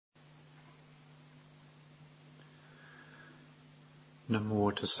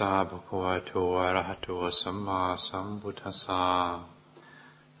Namo tassa bhagavato arahato samma sambuddhassa.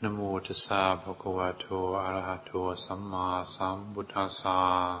 Namo tassa bhagavato arahato samma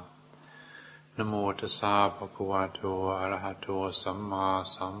sambuddhassa. Namo tassa bhagavato arahato samma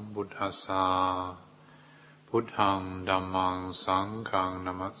sambuddhassa. Buddhang dhammang sanghang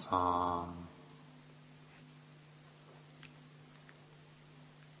namassami.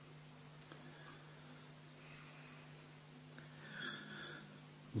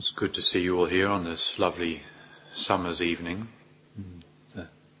 It's good to see you all here on this lovely summer's evening. It's a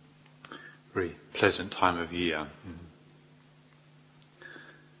very pleasant time of year.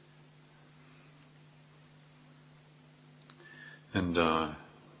 And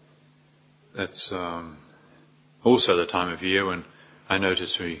that's also the time of year when I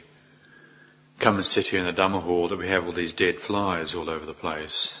notice we come and sit here in the Dhamma hall that we have all these dead flies all over the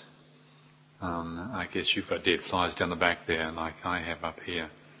place. I guess you've got dead flies down the back there like I have up here.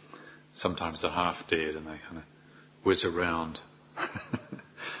 Sometimes they're half dead and they kind of whiz around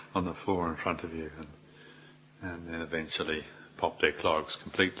on the floor in front of you and then eventually pop their clogs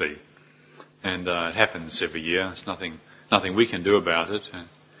completely. And it happens every year. It's nothing we can do about it. And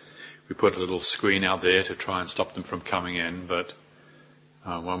we put a little screen out there to try and stop them from coming in, but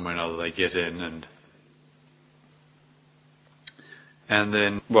one way or another they get in and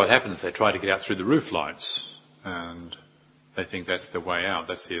then what happens, they try to get out through the roof lights and they think that's the way out,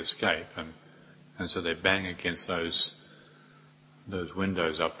 that's the escape, and so they bang against those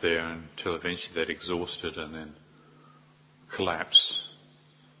windows up there until eventually they're exhausted and then collapse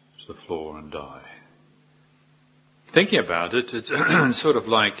to the floor and die. Thinking about it, it's sort of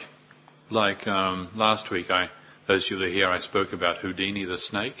like last week, those of you that are here, I spoke about Houdini the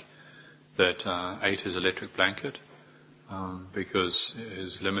snake that ate his electric blanket because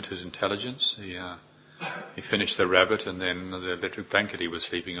his limited intelligence. He finished the rabbit and then the electric blanket he was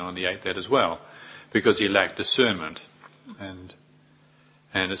sleeping on, he ate that as well, because he lacked discernment. And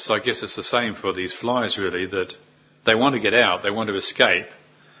I guess it's the same for these flies really, that they want to get out, they want to escape,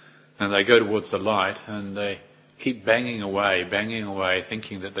 and they go towards the light and they keep banging away,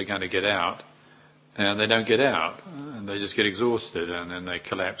 thinking that they're going to get out, and they don't get out, and they just get exhausted, and then they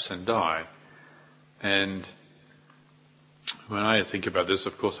collapse and die. And when I think about this,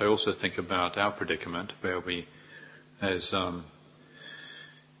 of course, I also think about our predicament, where we, as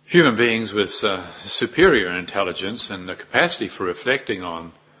human beings with superior intelligence and the capacity for reflecting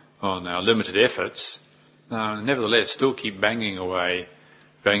on our limited efforts, nevertheless still keep banging away,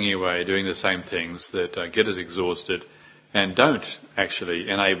 doing the same things that get us exhausted and don't actually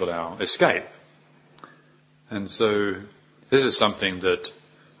enable our escape. And so this is something that,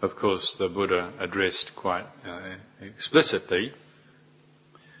 of course, the Buddha addressed quite explicitly,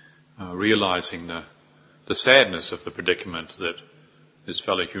 realizing the sadness of the predicament that his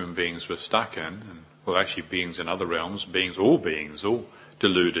fellow human beings were stuck in, and well, actually beings in other realms, all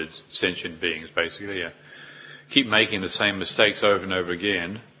deluded sentient beings basically, keep making the same mistakes over and over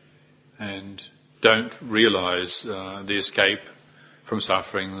again and don't realize the escape from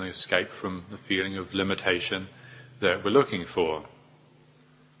suffering, the escape from the feeling of limitation that we're looking for.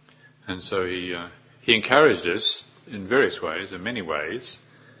 And so he encouraged us in various ways, in many ways,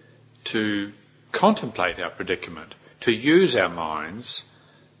 to contemplate our predicament, to use our minds,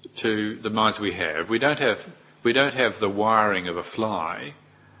 the minds we have. We don't have the wiring of a fly,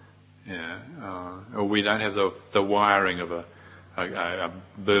 or we don't have the wiring of a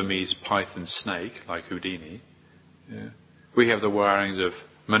Burmese python snake like Houdini. We have the wirings of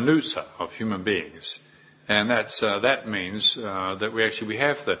manusa, of human beings, and that means that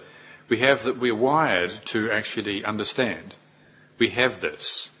we're wired to actually understand. We have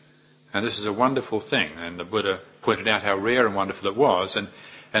this. And this is a wonderful thing. And the Buddha pointed out how rare and wonderful it was and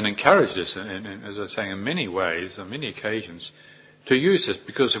encouraged us, as I was saying, in many ways, on many occasions, to use this.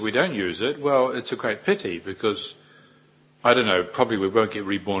 Because if we don't use it, well, it's a great pity because, I don't know, probably we won't get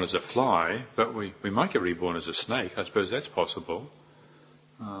reborn as a fly, but we might get reborn as a snake. I suppose that's possible.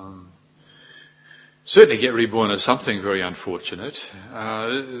 Certainly get reborn as something very unfortunate.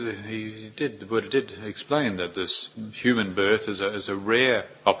 The Buddha did explain that this human birth is a rare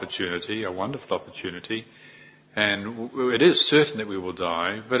opportunity, a wonderful opportunity, and it is certain that we will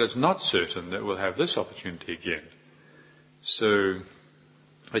die, but it's not certain that we'll have this opportunity again. So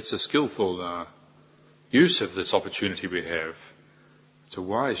it's a skillful use of this opportunity we have. It's a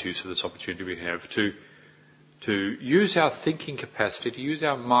wise use of this opportunity we have to use our thinking capacity, to use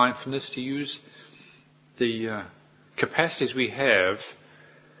our mindfulness, to use the capacities we have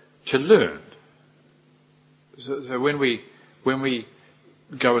to learn. So when we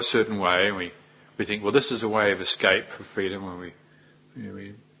go a certain way and we think, well, this is a way of escape for freedom, when we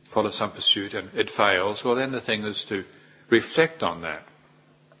we follow some pursuit and it fails, well then the thing is to reflect on that.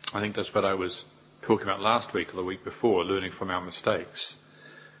 I think that's what I was talking about last week or the week before, learning from our mistakes.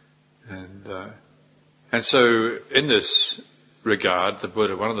 And so in this regard, the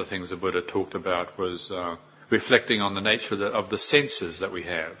Buddha, one of the things the Buddha talked about was reflecting on the nature of the senses that we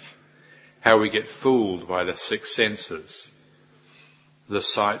have, how we get fooled by the six senses, the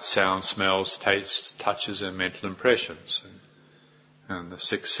sight, sound, smells, tastes, touches and mental impressions, and the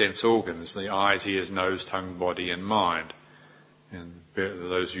six sense organs, the eyes, ears, nose, tongue, body and mind. And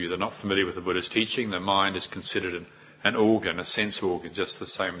those of you that are not familiar with the Buddha's teaching, the mind is considered an organ, a sense organ, just the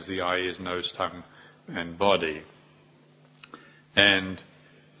same as the eye, ears, nose, tongue and body. And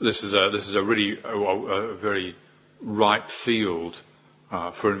this is a really a very ripe field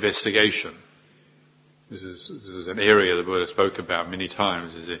for investigation. This is an area the Buddha spoke about many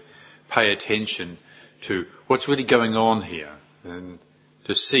times, is to pay attention to what's really going on here and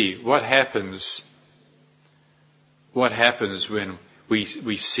to see what happens when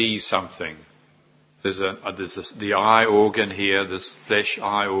we see something. There's the eye organ here, this flesh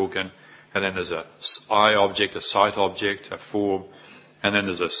eye organ, and then there's a eye object, a sight object, a form, and then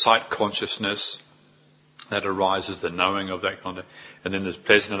there's a sight consciousness that arises, the knowing of that content, and then there's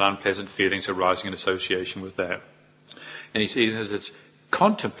pleasant and unpleasant feelings arising in association with that. And he says, it's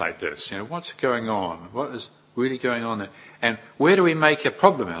contemplate this, what's going on, what is really going on there, and where do we make a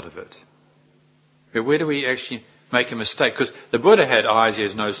problem out of it? Where do we actually make a mistake? Because the Buddha had eyes,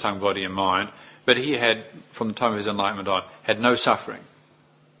 ears, nose, tongue, body and mind, but he had, from the time of his enlightenment on, had no suffering.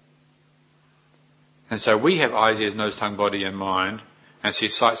 And so we have eyes, ears, nose, tongue, body and mind, and see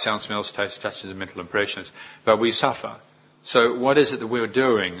sight, sound, smells, taste, touches and mental impressions, but we suffer. So what is it that we're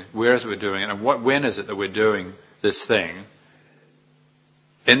doing? Where is it we're doing it? And when is it that we're doing this thing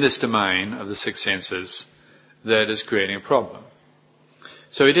in this domain of the six senses that is creating a problem?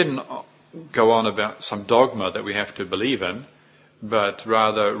 So he didn't go on about some dogma that we have to believe in, but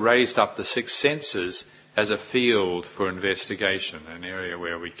rather raised up the six senses as a field for investigation, an area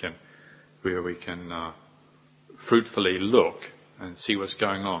where we can fruitfully look and see what's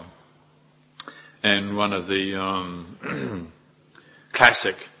going on. And one of the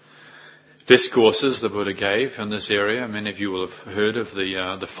classic discourses the Buddha gave in this area, many of you will have heard of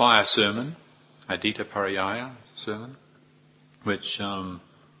the fire sermon, Adita Pariyaya sermon, which, some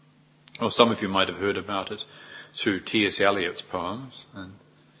of you might have heard about it through T.S. Eliot's poems, and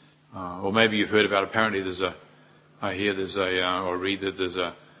or maybe you've heard about. Apparently, there's a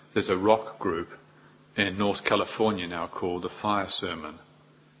rock group in North California now called the Fire Sermon.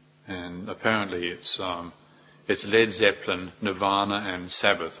 And apparently it's Led Zeppelin, Nirvana and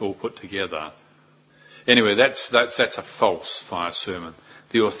Sabbath all put together. Anyway, that's a false fire sermon.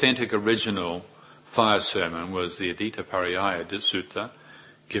 The authentic original fire sermon was the Adita Pariyaya Sutta,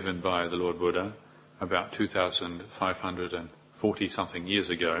 given by the Lord Buddha about 2,540 something years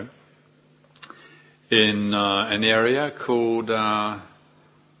ago in an area called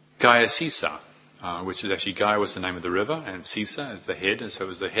Gayasisa. Which is actually, Gaya was the name of the river, and Sisa is the head, and so it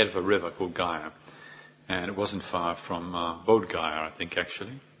was the head of a river called Gaya. And it wasn't far from Bodh Gaya, I think,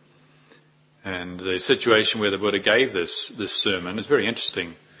 actually. And the situation where the Buddha gave this sermon is very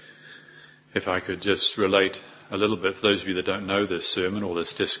interesting. If I could just relate a little bit, for those of you that don't know this sermon or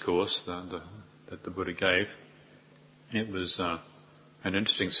this discourse that the Buddha gave, it was an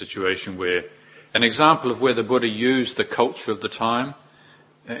interesting situation where, an example of where the Buddha used the culture of the time,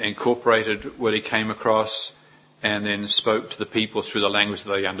 incorporated what he came across, and then spoke to the people through the language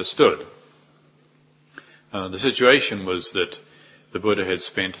that they understood. The situation was that the Buddha had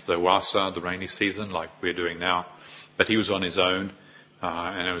spent the Wasa, the rainy season, like we're doing now, but he was on his own,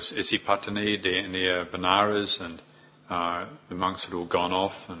 and it was Isipatani near Benares, and the monks had all gone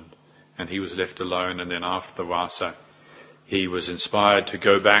off, and he was left alone. And then after the Wasa, he was inspired to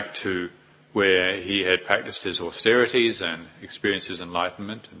go back to where he had practiced his austerities and experienced his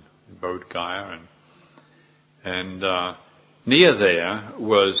enlightenment in Bodh Gaya. And near there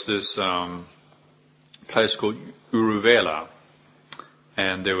was this place called Uruvela.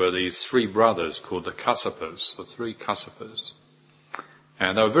 And there were these three brothers called the Kassapas, the three Kassapas.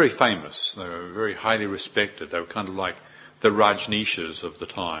 And they were very famous. They were very highly respected. They were kind of like the Rajneeshas of the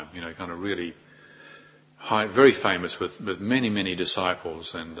time, kind of really high, very famous with many, many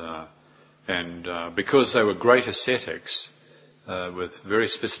disciples. And because they were great ascetics with very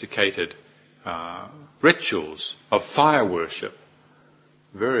sophisticated rituals of fire worship,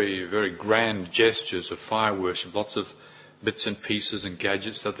 very, very grand gestures of fire worship, lots of bits and pieces and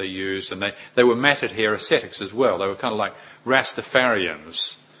gadgets that they used, and they were matted hair ascetics as well. They were kind of like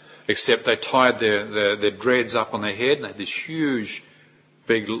Rastafarians, except they tied their dreads up on their head and they had these huge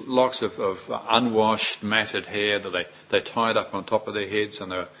big locks of unwashed, matted hair that they tied up on top of their heads,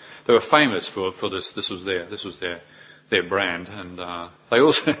 and they were famous for this. This was their brand, and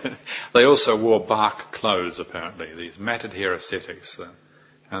they also wore bark clothes, apparently, these matted hair ascetics, and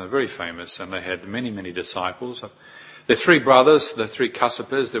they're very famous, and they had many disciples. Their three brothers, the three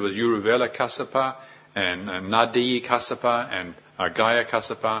Kassapas, there was Uruvela Kassapa, and Nadi Kassapa, and Gaya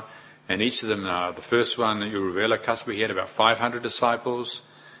Kassapa, and each of them, the first one, Uruvela Kassapa, he had about 500 disciples,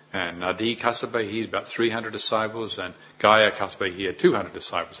 and Nadi Kassapa, he had about 300 disciples, and Gaya Kassapa, he had 200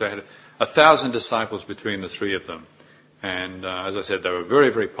 disciples. They had 1,000 disciples between the three of them. And as I said, they were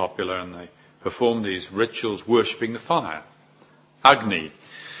very popular, and they performed these rituals worshipping the fire, Agni.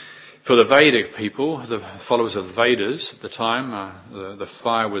 For the Vedic people, the followers of the Vedas at the time, the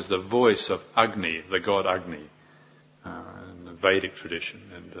fire was the voice of Agni, the god Agni, in the Vedic tradition,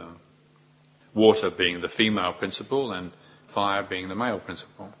 and water being the female principle and fire being the male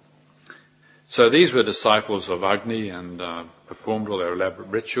principle. So these were disciples of Agni, and performed all their elaborate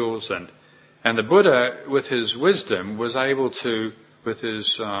rituals, and the Buddha, with his wisdom, was able to, with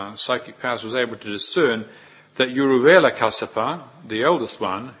his psychic powers, was able to discern that Uruvela Kassapa, the eldest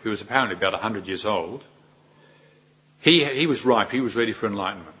one, who was apparently about 100 years old, he was ripe, he was ready for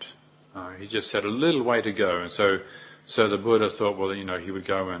enlightenment. He just had a little way to go, and so the Buddha thought, well, he would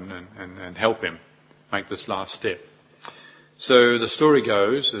go and help him make this last step. So the story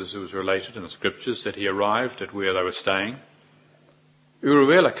goes, as it was related in the scriptures, that he arrived at where they were staying.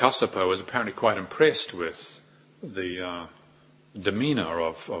 Uruvela Kassapa was apparently quite impressed with the demeanour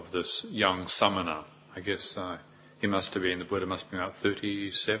of this young samana. I guess the Buddha must have been about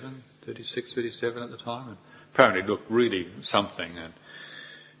 36, 37 at the time. And apparently looked really something. And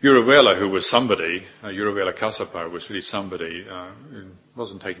Uruvela, who was somebody, Uruvela Kassapa was really somebody, who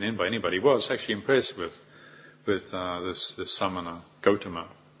wasn't taken in by anybody, was actually impressed with this samana, Gautama.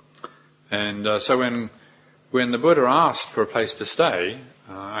 And so when the Buddha asked for a place to stay,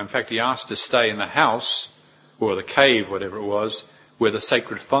 in fact he asked to stay in the house, or the cave, whatever it was, where the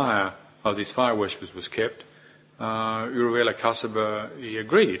sacred fire of these fire worshippers was kept, Uruvela Kassapa, he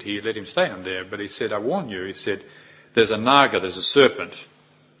agreed. He let him stay in there, but he said, I warn you, he said, there's a naga, there's a serpent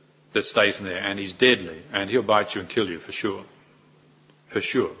that stays in there, and he's deadly, and he'll bite you and kill you for sure. For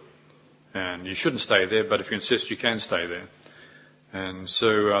sure. And you shouldn't stay there, but if you insist, you can stay there. And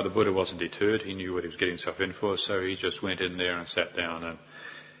so the Buddha wasn't deterred. He knew what he was getting himself in for, so he just went in there and sat down.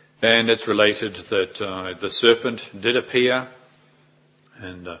 And it's related that the serpent did appear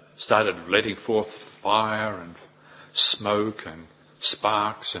and started letting forth fire and smoke and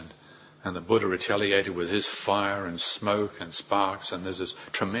sparks, and the Buddha retaliated with his fire and smoke and sparks, and there's this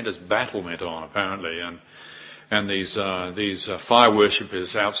tremendous battle went on apparently, and these fire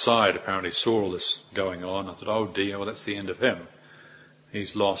worshippers outside apparently saw all this going on. I thought, oh dear, well that's the end of him.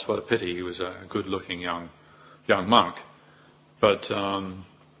 He's lost. What a pity. He was a good-looking young monk. But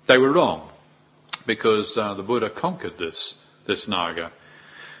they were wrong, because the Buddha conquered this naga.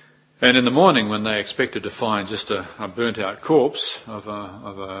 And in the morning, when they expected to find just a burnt-out corpse of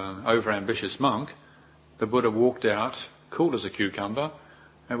an over-ambitious monk, the Buddha walked out, cool as a cucumber,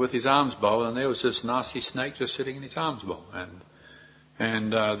 and with his alms bowl, and there was this nasty snake just sitting in his alms bowl.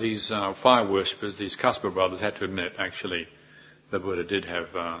 And these fire worshippers, these Kassapa brothers, had to admit, actually, the Buddha did have,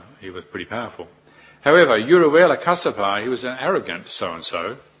 he was pretty powerful. However, Uruvela Kassapa, he was an arrogant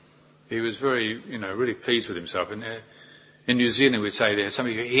so-and-so. He was very, really pleased with himself. And in New Zealand we'd say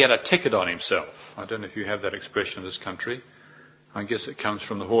he had a ticket on himself. I don't know if you have that expression in this country. I guess it comes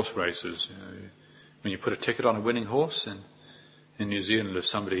from the horse races. When you put a ticket on a winning horse, and in New Zealand if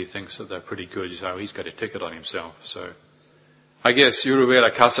somebody thinks that they're pretty good, you say, oh, he's got a ticket on himself. So I guess Uruvela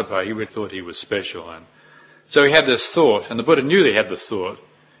Kassapa, he really thought he was special, and so he had this thought, and the Buddha knew he had this thought.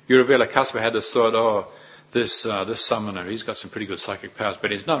 Uruvela Kassapa had this thought, oh, this samana, he's got some pretty good psychic powers, but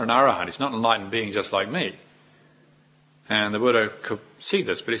he's not an arahant, he's not an enlightened being just like me. And the Buddha could see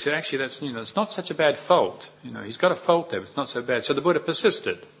this, but he said, actually, that's, it's not such a bad fault. He's got a fault there, but it's not so bad. So the Buddha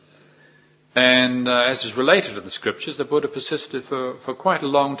persisted. And as is related in the scriptures, the Buddha persisted for quite a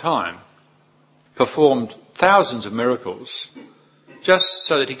long time, performed thousands of miracles, just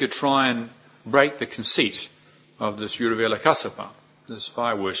so that he could try and break the conceit of this Uruvela Kassapa, this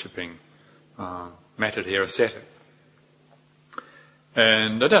fire-worshipping, matted hair ascetic.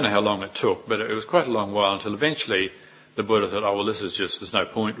 And I don't know how long it took, but it was quite a long while until eventually the Buddha thought, oh, well, there's no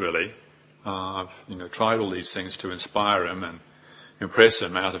point really. I've, tried all these things to inspire him and impress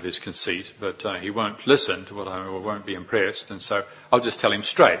him out of his conceit, but he won't listen to won't be impressed, and so I'll just tell him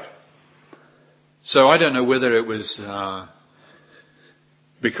straight. So I don't know whether it was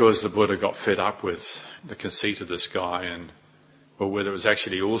because the Buddha got fed up with the conceit of this guy, or whether it was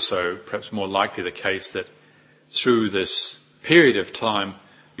actually also perhaps more likely the case that through this period of time,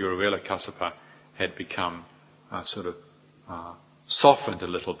 Uruvela Kassapa had become softened a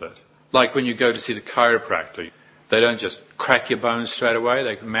little bit. Like when you go to see the chiropractor, they don't just crack your bones straight away,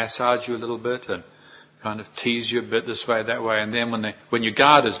 they massage you a little bit and kind of tease you a bit this way, that way, and then when your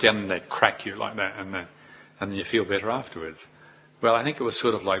guard is down, they crack you like that, and then you feel better afterwards. Well, I think it was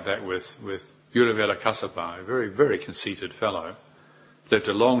sort of like that with Uruvela Kassapa, a very, very conceited fellow. Lived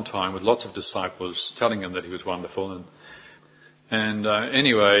a long time with lots of disciples telling him that he was wonderful. And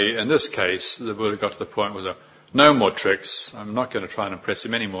anyway, in this case, the Buddha got to the point where no more tricks. I'm not going to try and impress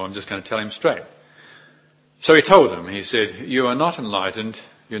him anymore. I'm just going to tell him straight. So he told him, he said, you are not enlightened.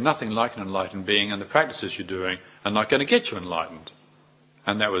 You're nothing like an enlightened being, and the practices you're doing are not going to get you enlightened.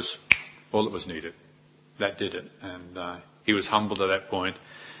 And that was all that was needed. That did it. And he was humbled at that point.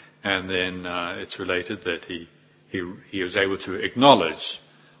 And then it's related that he was able to acknowledge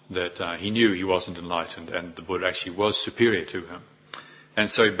that he knew he wasn't enlightened and the Buddha actually was superior to him. And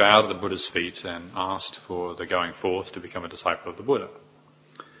so he bowed at the Buddha's feet and asked for the going forth to become a disciple of the Buddha.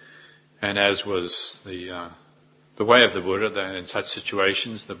 And as was the way of the Buddha, in such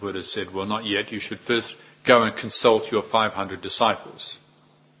situations, the Buddha said, well, not yet, you should first go and consult your 500 disciples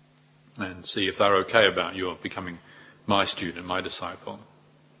and see if they're okay about your becoming my student, my disciple.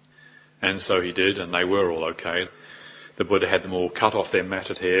 And so he did, and they were all okay. The Buddha had them all cut off their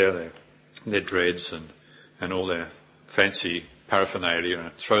matted hair, their dreads, and all their fancy paraphernalia,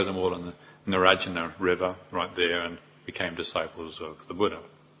 and throw them all in the Narayana river right there, and became disciples of the Buddha.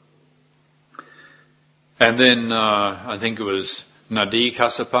 And then I think it was Nadi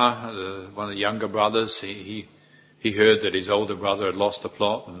Kassapa, one of the younger brothers. He heard that his older brother had lost the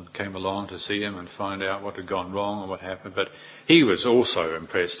plot and came along to see him and find out what had gone wrong and what happened. But he was also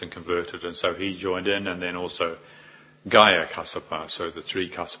impressed and converted, and so he joined in, and then also Gaya Kassapa, so the three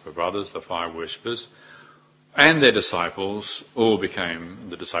Kassapa brothers, the fire worshippers, and their disciples all became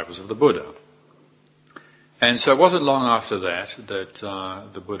the disciples of the Buddha. And so it wasn't long after that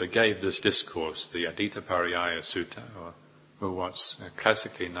the Buddha gave this discourse, the Adita Pariyaya Sutta, or what's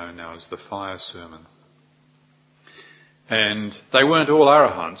classically known now as the Fire Sermon. And they weren't all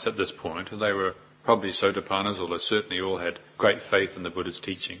arahants at this point. They were probably Sotapannas, or they certainly all had great faith in the Buddha's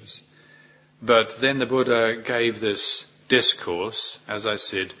teachings. But then the Buddha gave this discourse, as I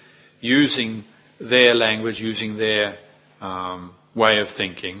said, using their language, using their way of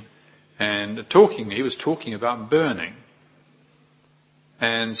thinking, and he was talking about burning.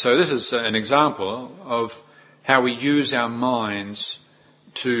 And so this is an example of how we use our minds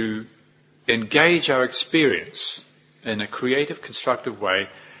to engage our experience in a creative, constructive way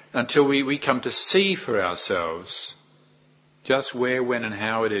until we come to see for ourselves just where, when and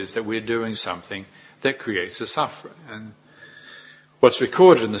how it is that we're doing something that creates a suffering. And what's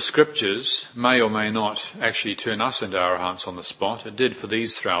recorded in the scriptures may or may not actually turn us into arahants on the spot. It did for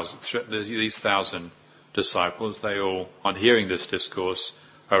these 1,000 disciples. They all, on hearing this discourse,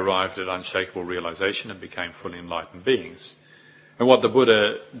 arrived at unshakable realization and became fully enlightened beings. And what the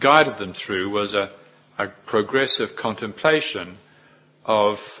Buddha guided them through was a progressive contemplation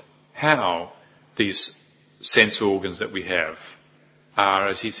of how these sense organs that we have are,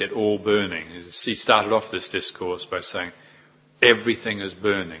 as he said, all burning. He started off this discourse by saying, everything is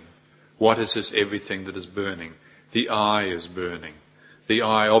burning. What is this everything that is burning? The eye is burning. The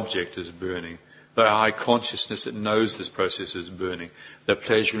eye object is burning. The eye consciousness that knows this process is burning. The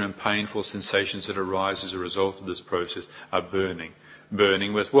pleasure and painful sensations that arise as a result of this process are burning.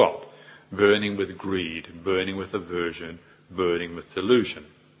 Burning with what? Burning with greed, burning with aversion, burning with delusion.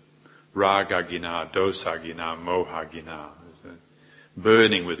 Raga gina, dosa gina, moha gina.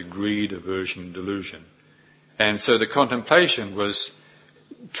 Burning with greed, aversion, delusion. And so the contemplation was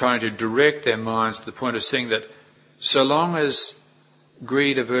trying to direct their minds to the point of seeing that so long as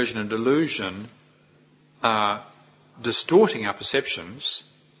greed, aversion and delusion are distorting our perceptions,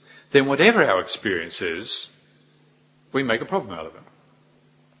 then whatever our experience is, we make a problem out of it.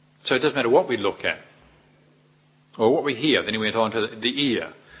 So it doesn't matter what we look at or what we hear. Then he went on to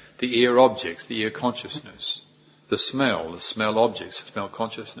the ear objects, the ear consciousness, the smell objects, the smell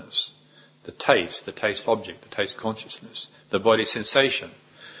consciousness, the taste object, the taste consciousness, the body sensation,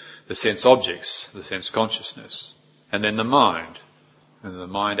 the sense objects, the sense consciousness, and then the mind, and the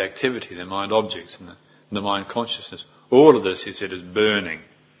mind activity, the mind objects, and the mind consciousness. All of this, he said, is burning.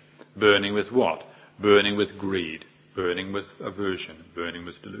 Burning with what? Burning with greed, burning with aversion, burning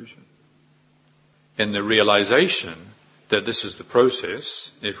with delusion. In the realization that this is the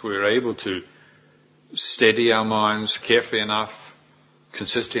process, if we're able to steady our minds carefully enough,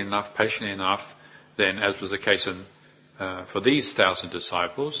 consistently enough, patiently enough, then, as was the case in for these 1,000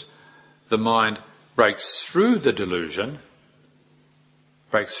 disciples, the mind breaks through the delusion,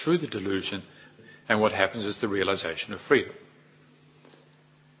 and what happens is the realization of freedom.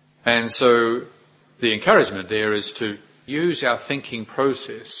 And so the encouragement there is to use our thinking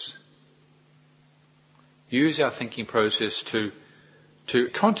process. Use our thinking process to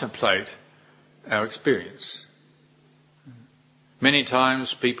contemplate our experience. Many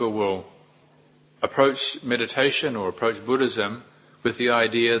times people will approach meditation or approach Buddhism with the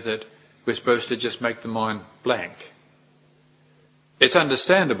idea that we're supposed to just make the mind blank. It's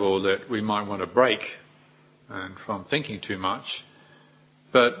understandable that we might want to break from thinking too much,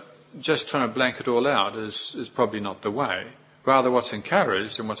 but just trying to blank it all out is probably not the way. Rather, what's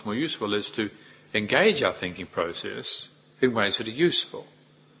encouraged and what's more useful is to engage our thinking process in ways that are useful.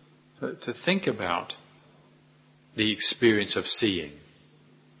 To think about the experience of seeing.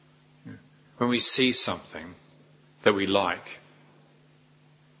 When we see something that we like,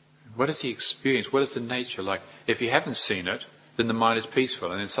 what is the experience? What is the nature like? If you haven't seen it, then the mind is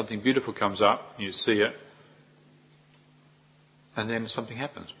peaceful, and then something beautiful comes up, and you see it, and then something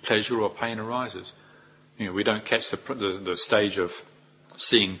happens. Pleasure or pain arises. We don't catch the stage of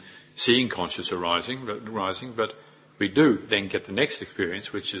seeing conscious arising, but we do then get the next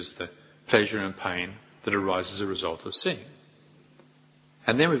experience, which is the pleasure and pain that arise as a result of seeing.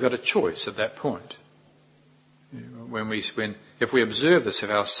 And then we've got a choice at that point. If we observe this, if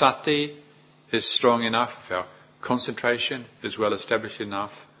our sati is strong enough, if our concentration is well established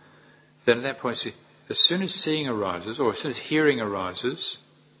enough, then at that point, as soon as seeing arises, or as soon as hearing arises,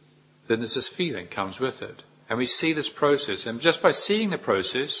 then there's this feeling comes with it. And we see this process, and just by seeing the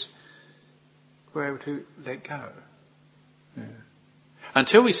process, we're able to let go. Yeah.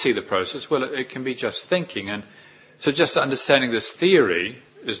 Until we see the process, well, it can be just thinking, and so just understanding this theory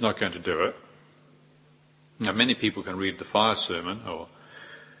is not going to do it. Now, many people can read the fire sermon, or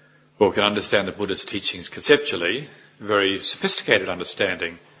can understand the Buddha's teachings conceptually, very sophisticated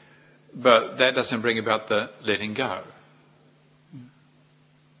understanding, but that doesn't bring about the letting go.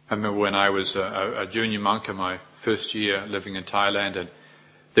 I remember when I was a junior monk in my first year living in Thailand, and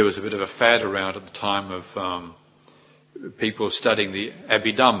there was a bit of a fad around at the time of people studying the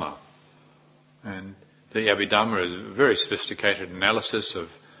Abhidhamma. And the Abhidhamma is a very sophisticated analysis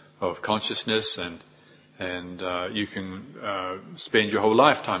of consciousness, and you can spend your whole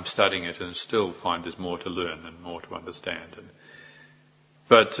lifetime studying it and still find there's more to learn and more to understand.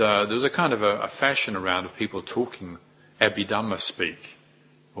 But there was a kind of a fashion around of people talking Abhidhamma speak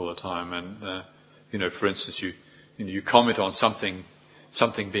all the time. And, for instance, you comment on something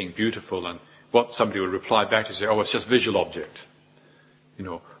being beautiful, and what somebody would reply back to say, oh, it's just visual object.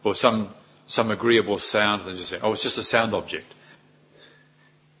 Or some agreeable sound, and then just say, oh, it's just a sound object.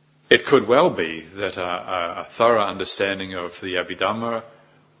 It could well be that a thorough understanding of the Abhidhamma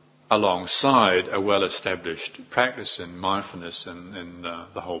alongside a well-established practice in mindfulness and in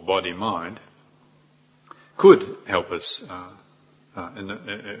the whole body-mind could help us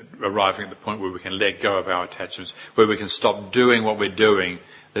arriving at the point where we can let go of our attachments, where we can stop doing what we're doing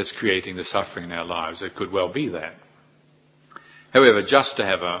that's creating the suffering in our lives. It could well be that. However, just to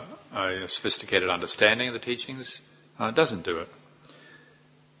have a sophisticated understanding of the teachings doesn't do it.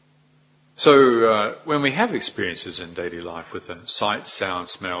 So when we have experiences in daily life with the sight, sound,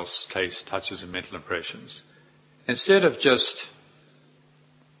 smells, taste, touches and mental impressions, instead of just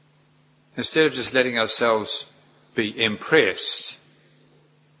letting ourselves be impressed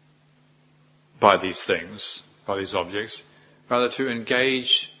by these things, by these objects, rather to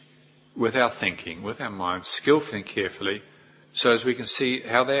engage with our thinking, with our mind, skillfully and carefully, so as we can see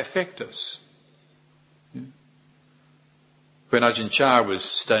how they affect us. When Ajahn Chah was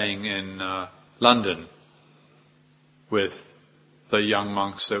staying in London with the young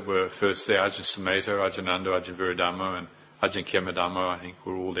monks that were first there, Ajahn Sumedho, Ajahn Nanda, Ajahn Viradhammo and Ajahn Khemadhammo, I think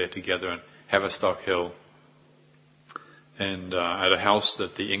were all there together in Haverstock Hill, and at a house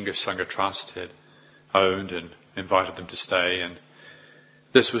that the English Sangha Trust had owned and invited them to stay. And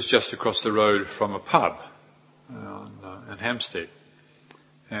this was just across the road from a pub in Hampstead.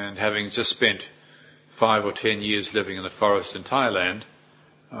 And having just spent 5 or 10 years living in the forest in Thailand,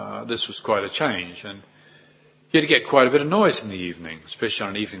 this was quite a change. And you'd get quite a bit of noise in the evening, especially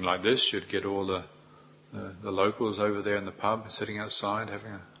on an evening like this. You'd get all the locals over there in the pub sitting outside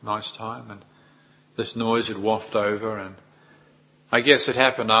having a nice time, and this noise would waft over. And I guess it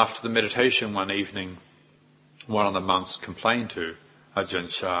happened after the meditation one evening. One of the monks complained to Ajahn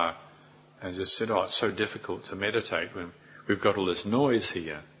Chah and just said, oh, it's so difficult to meditate when we've got all this noise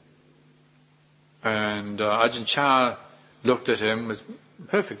here. And Ajahn Chah looked at him with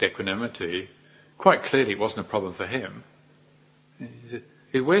perfect equanimity. Quite clearly it wasn't a problem for him.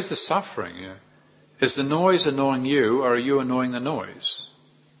 Where's the suffering? Is the noise annoying you, or are you annoying the noise?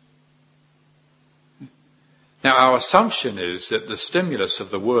 Now, our assumption is that the stimulus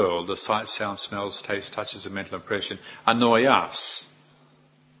of the world, the sight, sound, smells, taste, touches, and mental impression, annoy us.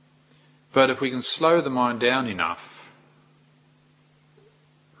 But if we can slow the mind down enough,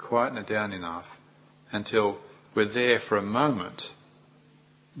 quieten it down enough, until we're there for a moment,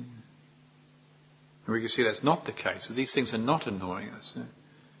 we can see that's not the case. These things are not annoying us.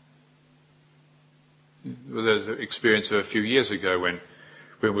 There was an experience of a few years ago when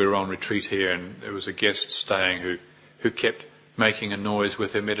we were on retreat here, and there was a guest staying who kept making a noise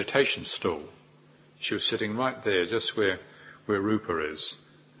with her meditation stool. She was sitting right there, just where Rupa is.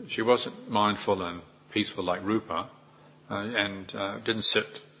 She wasn't mindful and peaceful like Rupa, and didn't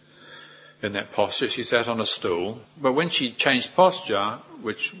sit in that posture. She sat on a stool. But when she changed posture,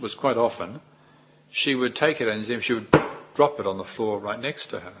 which was quite often, she would take it and she would drop it on the floor right next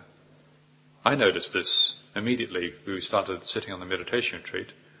to her. I noticed this immediately when we started sitting on the meditation retreat,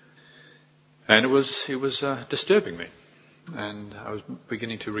 and it was disturbing me, and I was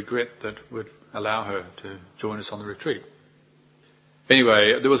beginning to regret that we'd allow her to join us on the retreat.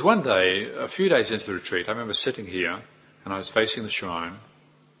 Anyway, there was one day, a few days into the retreat, I remember sitting here, and I was facing the shrine,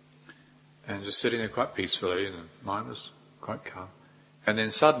 and just sitting there quite peacefully, and the mind was quite calm. And then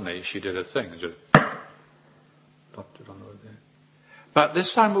suddenly she did a thing, and just dropped it on the way there. But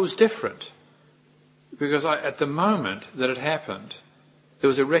this time it was different. Because at the moment that it happened, there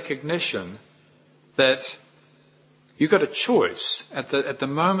was a recognition that you got a choice. At the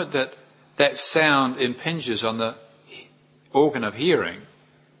moment that sound impinges on the organ of hearing,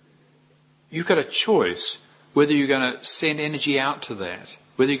 you got a choice whether you're going to send energy out to that,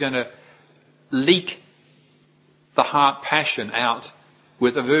 whether you're going to leak the heart passion out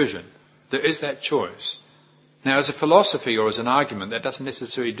with aversion. There is that choice. Now, as a philosophy or as an argument, that doesn't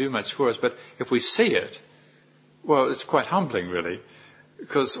necessarily do much for us, but if we see it, well, it's quite humbling, really,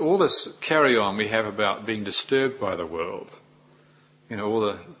 because all this carry-on we have about being disturbed by the world, all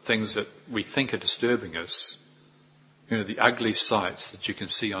the things that we think are disturbing us, the ugly sights that you can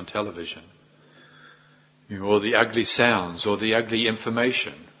see on television, or the ugly sounds, or the ugly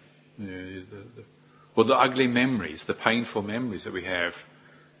information, or the ugly memories, the painful memories that we have,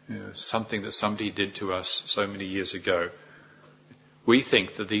 something that somebody did to us so many years ago. We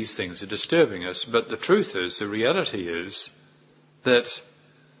think that these things are disturbing us, but the truth is, the reality is that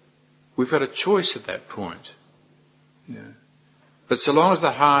we've got a choice at that point. But so long as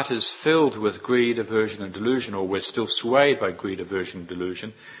the heart is filled with greed, aversion and delusion, or we're still swayed by greed, aversion and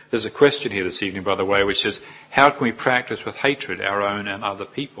delusion, there's a question here this evening, by the way, which is, how can we practice with hatred our own and other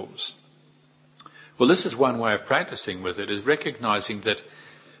people's? Well, this is one way of practicing with it, is recognizing that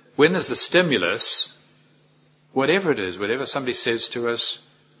when there's a stimulus, whatever it is, whatever somebody says to us,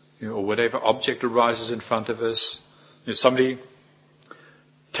 or whatever object arises in front of us, somebody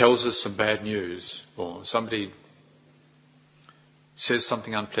tells us some bad news, or somebody says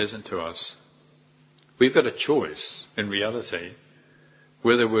something unpleasant to us, we've got a choice, in reality,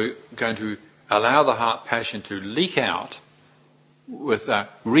 whether we're going to allow the heart passion to leak out with a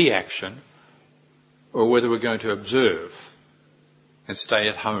reaction, or whether we're going to observe and stay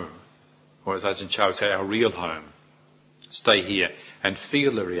at home, or as Ajahn Chah would say, our real home. Stay here and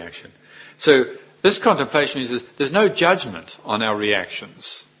feel the reaction. So this contemplation means there's no judgment on our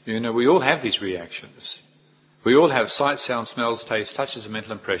reactions. We all have these reactions. We all have sight, sound, smells, taste, touches and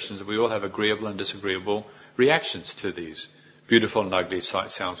mental impressions. We all have agreeable and disagreeable reactions to these beautiful and ugly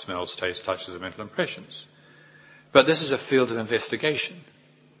sight, sound, smells, taste, touches and mental impressions. But this is a field of investigation.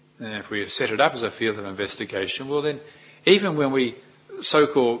 And if we set it up as a field of investigation, well then, even when we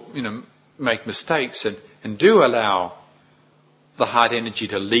so-called, make mistakes and do allow the heart energy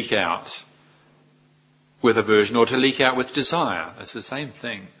to leak out with aversion or to leak out with desire, it's the same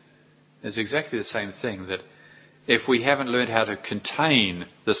thing. It's exactly the same thing, that if we haven't learned how to contain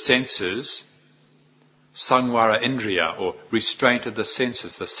the senses, samvara indriya, or restraint of the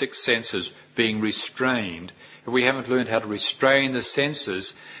senses, the six senses being restrained, if we haven't learned how to restrain the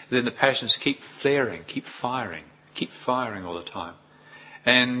senses, then the passions keep flaring, keep firing all the time.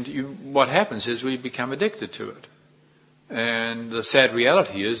 And what happens is we become addicted to it. And the sad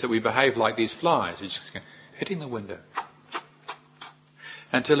reality is that we behave like these flies, it's just hitting the window,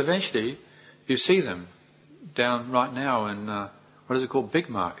 until eventually you see them down right now in, what is it called, Big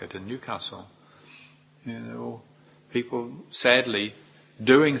Market in Newcastle. People sadly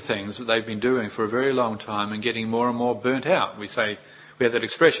doing things that they've been doing for a very long time and getting more and more burnt out. We have that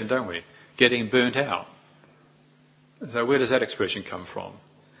expression, don't we? Getting burnt out. So where does that expression come from?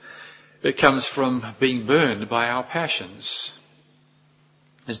 It comes from being burned by our passions.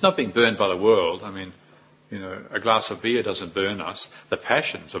 It's not being burned by the world. I mean, a glass of beer doesn't burn us. The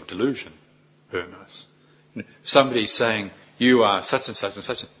passions of delusion burn us. Somebody saying, you are such and such and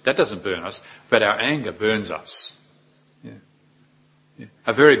such, that doesn't burn us, but our anger burns us. Yeah. Yeah.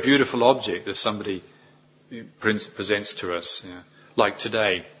 A very beautiful object that somebody presents to us, like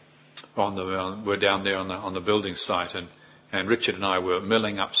today, we're down there on the building site, and Richard and I were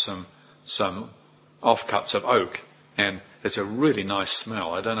milling up some offcuts of oak, and there's a really nice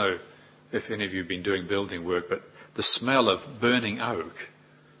smell. I don't know if any of you have been doing building work, but the smell of burning oak,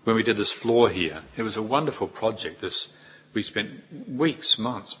 when we did this floor here, it was a wonderful project. We spent weeks,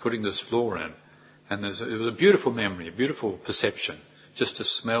 months putting this floor in, and it was a beautiful memory, a beautiful perception, just to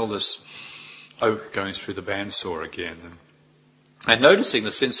smell this oak going through the bandsaw again, and noticing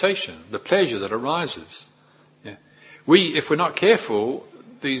the sensation, the pleasure that arises. Yeah. If we're not careful,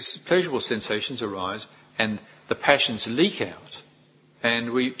 these pleasurable sensations arise, and the passions leak out,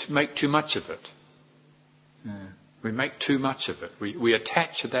 and we make too much of it. Yeah. We make too much of it. We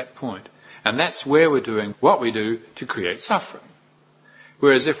attach at that point. And that's where we're doing what we do to create suffering.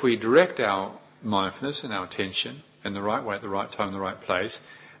 Whereas if we direct our mindfulness and our attention in the right way, at the right time, in the right place,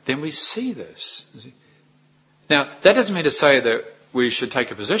 then we see this. Now, that doesn't mean to say that we should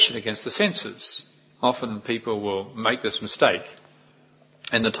take a position against the senses. Often people will make this mistake.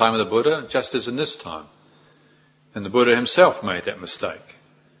 In the time of the Buddha, just as in this time. And the Buddha himself made that mistake.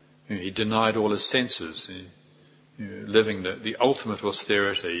 He denied all his senses, living the ultimate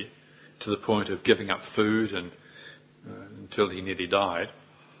austerity to the point of giving up food and until he nearly died,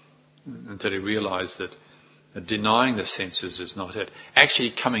 until he realized that denying the senses is not it.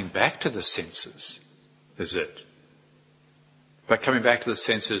 Actually coming back to the senses is it. But coming back to the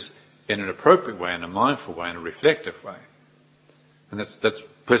senses in an appropriate way, in a mindful way, in a reflective way. And that's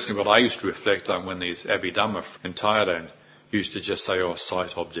personally what I used to reflect on when these Abhidhamma in Thailand used to just say,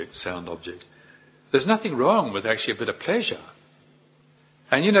 sight object, sound object. There's nothing wrong with actually a bit of pleasure.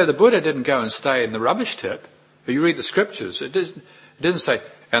 And the Buddha didn't go and stay in the rubbish tip. But you read the scriptures, it didn't say,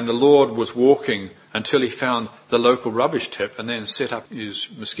 and the Lord was walking until he found the local rubbish tip and then set up his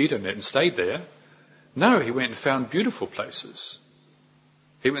mosquito net and stayed there. No, he went and found beautiful places.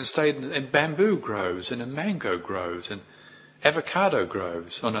 He went and stayed in bamboo groves and in mango groves and avocado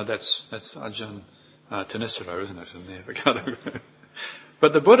groves. Oh no, that's Ajahn Thanissaro, isn't it, in the avocado grove?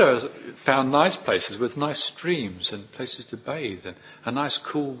 But the Buddha found nice places with nice streams and places to bathe and a nice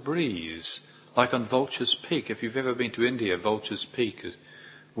cool breeze, like on Vulture's Peak. If you've ever been to India, Vulture's Peak is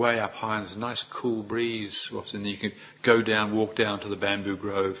way up high and there's a nice cool breeze. And you can walk down to the bamboo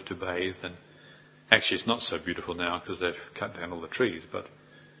grove to bathe. And actually it's not so beautiful now because they've cut down all the trees, but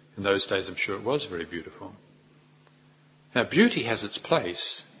in those days I'm sure it was very beautiful. Now beauty has its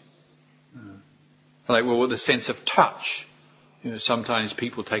place. The sense of touch. Sometimes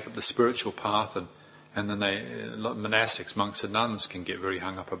people take up the spiritual path and then monastics, monks and nuns can get very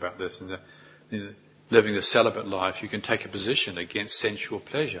hung up about this. And living the celibate life, you can take a position against sensual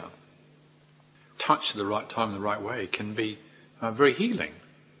pleasure. Touch at the right time, the right way can be very healing.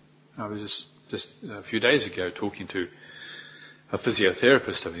 I was just a few days ago talking to a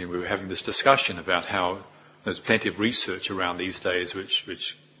physiotherapist. I mean, we were having this discussion about how there's plenty of research around these days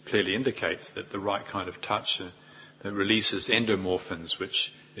which clearly indicates that the right kind of touch that releases endomorphins,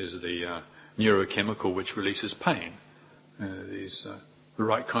 which is the neurochemical which releases pain. The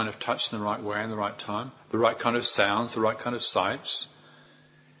right kind of touch in the right way in the right time, the right kind of sounds, the right kind of sights.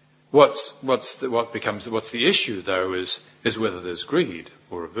 What's the issue though is whether there's greed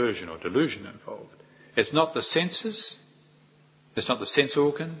or aversion or delusion involved. It's not the senses, it's not the sense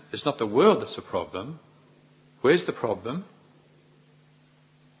organ, it's not the world that's a problem. Where's the problem?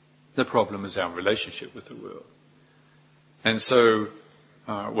 The problem is our relationship with the world. And so,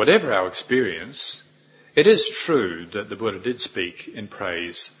 whatever our experience, it is true that the Buddha did speak in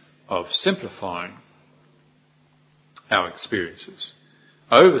praise of simplifying our experiences.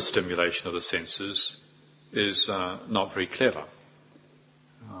 Overstimulation of the senses is not very clever.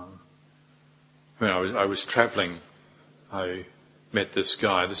 When I was travelling, I met this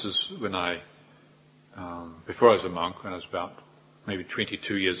guy. This is when before I was a monk, when I was about maybe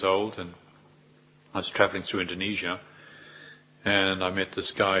 22 years old, and I was travelling through Indonesia. And I met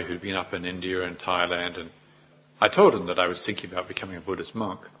this guy who'd been up in India and Thailand, and I told him that I was thinking about becoming a Buddhist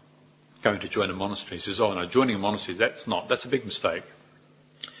monk, going to join a monastery. He says, no, joining a monastery, that's a big mistake.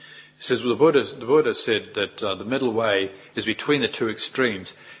 He says, well, the Buddha said that the middle way is between the two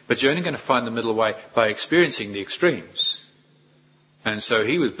extremes, but you're only going to find the middle way by experiencing the extremes. And so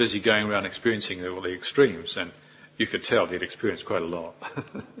he was busy going around experiencing all the extremes, and you could tell he'd experienced quite a lot.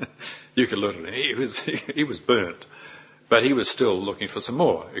 You could literally, he was burnt. But he was still looking for some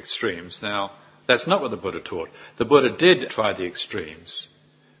more extremes. Now, that's not what the Buddha taught. The Buddha did try the extremes,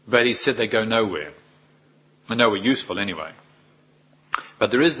 but he said they go nowhere. And nowhere useful anyway.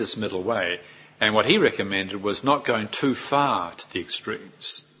 But there is this middle way, and what he recommended was not going too far to the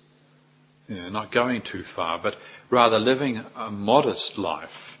extremes. Not going too far, but rather living a modest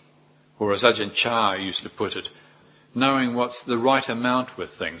life, or as Ajahn Chah used to put it, knowing what's the right amount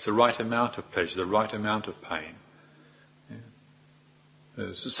with things, the right amount of pleasure, the right amount of pain.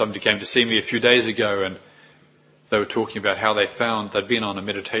 Somebody came to see me a few days ago, and they were talking about how they'd been on a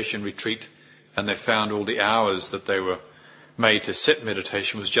meditation retreat, and they found all the hours that they were made to sit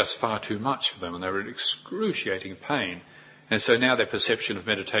meditation was just far too much for them, and they were in excruciating pain. And so now their perception of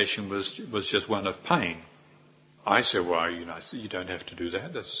meditation was just one of pain. I said, well, you don't have to do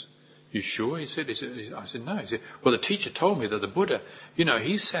that. You sure? I said, no. He said, well, the teacher told me that the Buddha,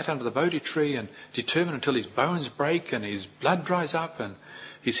 he sat under the Bodhi tree and determined until his bones break and his blood dries up and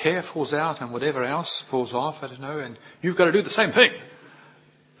his hair falls out and whatever else falls off, I don't know, and you've got to do the same thing.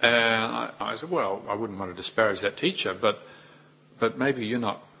 And I said, well, I wouldn't want to disparage that teacher, but maybe you're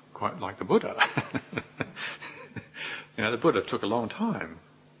not quite like the Buddha. The Buddha took a long time.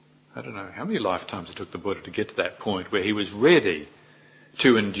 I don't know how many lifetimes it took the Buddha to get to that point where he was ready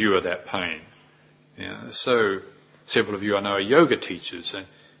to endure that pain. So several of you I know are yoga teachers,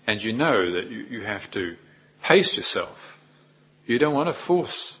 and you know that you have to pace yourself. You don't want to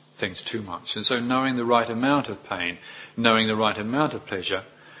force things too much. And so knowing the right amount of pain, knowing the right amount of pleasure,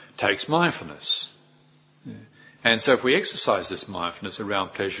 takes mindfulness. And so if we exercise this mindfulness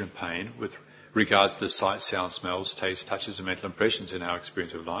around pleasure and pain with regards to the sight, sound, smells, taste, touches and mental impressions in our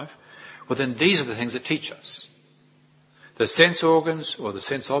experience of life, well then these are the things that teach us. The sense organs or the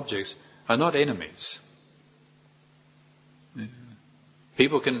sense objects are not enemies.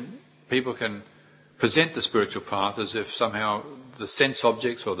 People can present the spiritual path as if somehow the sense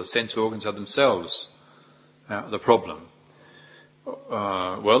objects or the sense organs are themselves the problem.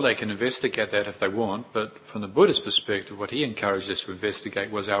 Well, they can investigate that if they want, but from the Buddhist perspective, what he encouraged us to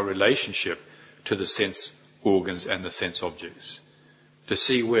investigate was our relationship to the sense organs and the sense objects. To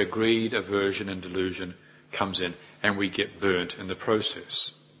see where greed, aversion and delusion comes in, and we get burnt in the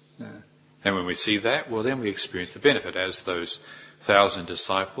process. And when we see that, well then we experience the benefit, as those 1,000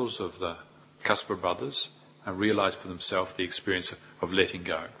 disciples of the Kaspa brothers realize for themselves the experience of letting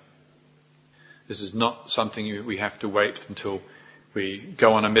go. This is not something we have to wait until we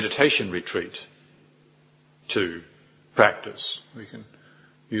go on a meditation retreat to practice. We can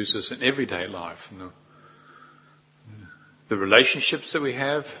use this in everyday life. And the relationships that we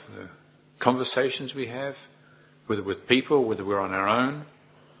have, the conversations we have, whether with people, whether we're on our own.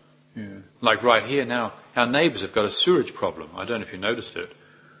 Like right here now, our neighbours have got a sewage problem. I don't know if you noticed it.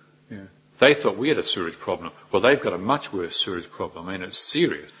 They thought we had a sewage problem. Well, they've got a much worse sewage problem. I mean, it's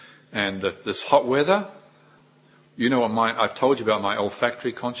serious. And this hot weather, I've told you about my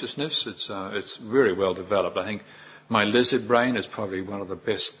olfactory consciousness. It's very well developed. I think my lizard brain is probably one of the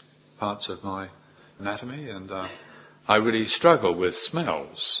best parts of my anatomy, and I really struggle with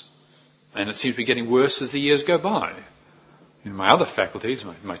smells. And it seems to be getting worse as the years go by. My other faculties,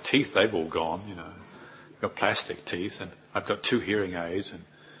 my teeth, they've all gone, I've got plastic teeth, and I've got 2 hearing aids, and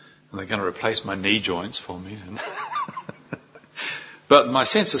they're going to replace my knee joints for me. But my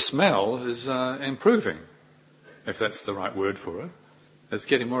sense of smell is improving, if that's the right word for it. It's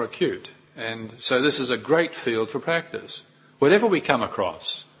getting more acute. And so this is a great field for practice. Whatever we come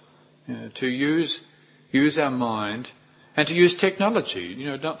across, to use our mind and to use technology,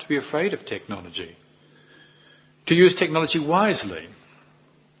 not to be afraid of technology. To use technology wisely.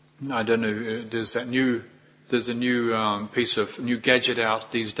 I don't know, there's a new piece of new gadget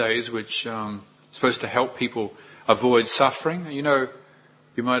out these days which is supposed to help people avoid suffering.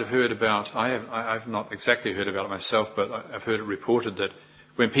 You might have heard about, I've not exactly heard about it myself, but I've heard it reported that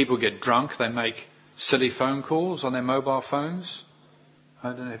when people get drunk, they make silly phone calls on their mobile phones. I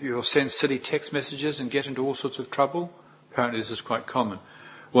don't know if you'll send silly text messages and get into all sorts of trouble. Apparently this is quite common.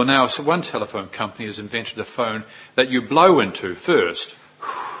 Well now, so one telephone company has invented a phone that you blow into first,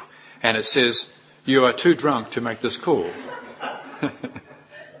 and it says, you are too drunk to make this call.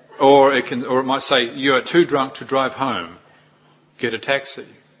 or it might say, you are too drunk to drive home. Get a taxi.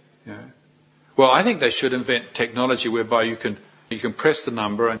 Well, I think they should invent technology whereby you can press the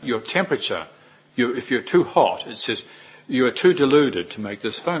number and your temperature, if you're too hot, it says, you are too deluded to make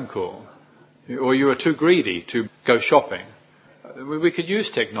this phone call. Or you are too greedy to go shopping. We could use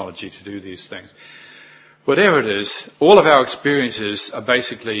technology to do these things. Whatever it is, all of our experiences are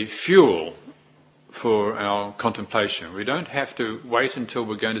basically fuel for our contemplation. We don't have to wait until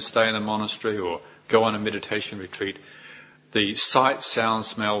we're going to stay in a monastery or go on a meditation retreat. The sight, sound,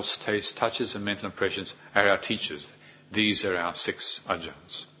 smells, taste, touches and mental impressions are our teachers. These are our 6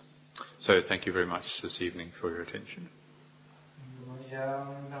 ajahns. So thank you very much this evening for your attention.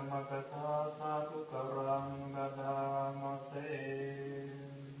 Yang Dhammakatha Sadhu Karang Dadamase